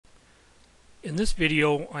In this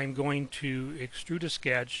video, I'm going to extrude a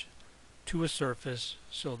sketch to a surface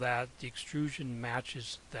so that the extrusion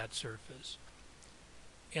matches that surface.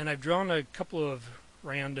 And I've drawn a couple of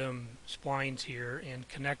random splines here and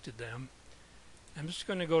connected them. I'm just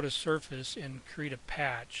going to go to surface and create a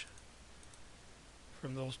patch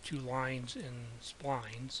from those two lines and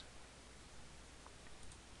splines.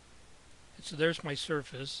 And so there's my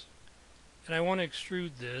surface, and I want to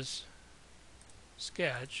extrude this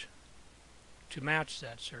sketch to match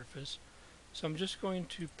that surface. So I'm just going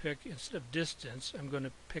to pick, instead of distance, I'm going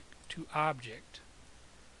to pick to object,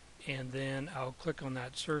 and then I'll click on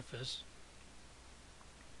that surface,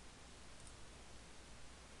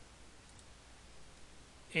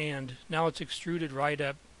 and now it's extruded right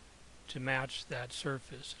up to match that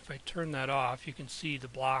surface. If I turn that off, you can see the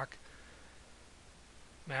block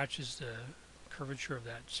matches the curvature of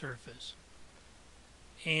that surface.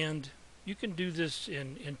 And you can do this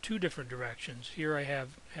in two different directions. Here I have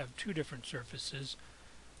two different surfaces.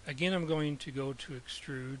 Again, I'm going to go to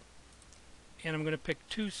extrude, and I'm going to pick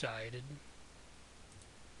two-sided,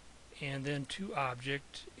 and then to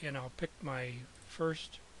object, and I'll pick my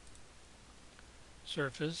first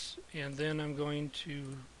surface, and then I'm going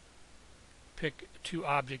to pick to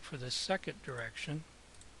object for the second direction.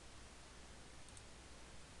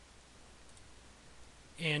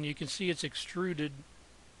 And you can see it's extruded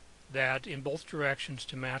that in both directions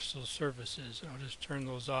to match those surfaces. I'll just turn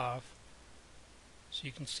those off so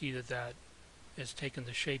you can see that that has taken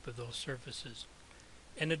the shape of those surfaces.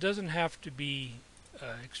 And it doesn't have to be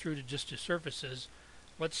extruded just to surfaces.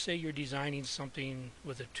 Let's say you're designing something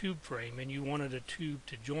with a tube frame and you wanted a tube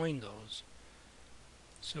to join those.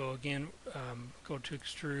 So again, go to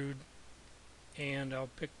extrude, and I'll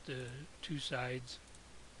pick the two sides,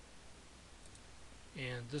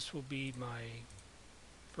 and this will be my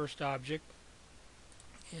first object,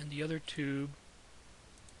 and the other tube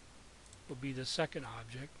will be the second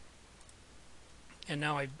object. And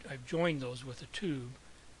now I've joined those with a tube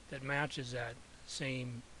that matches that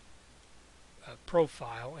same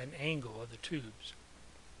profile and angle of the tubes.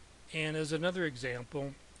 And as another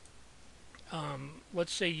example,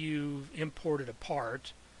 let's say you imported a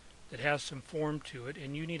part that has some form to it,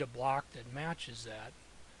 and you need a block that matches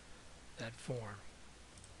that form.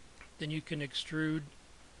 Then you can extrude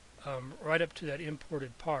right up to that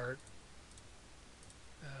imported part.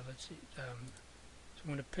 Let's see. So I'm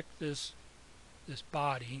going to pick this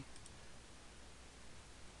body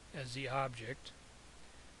as the object.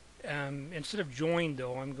 Instead of join,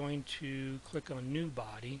 though, I'm going to click on New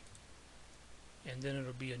Body, and then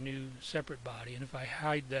it'll be a new separate body. And if I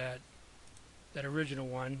hide that original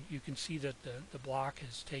one, you can see that the block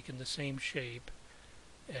has taken the same shape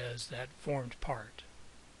as that formed part.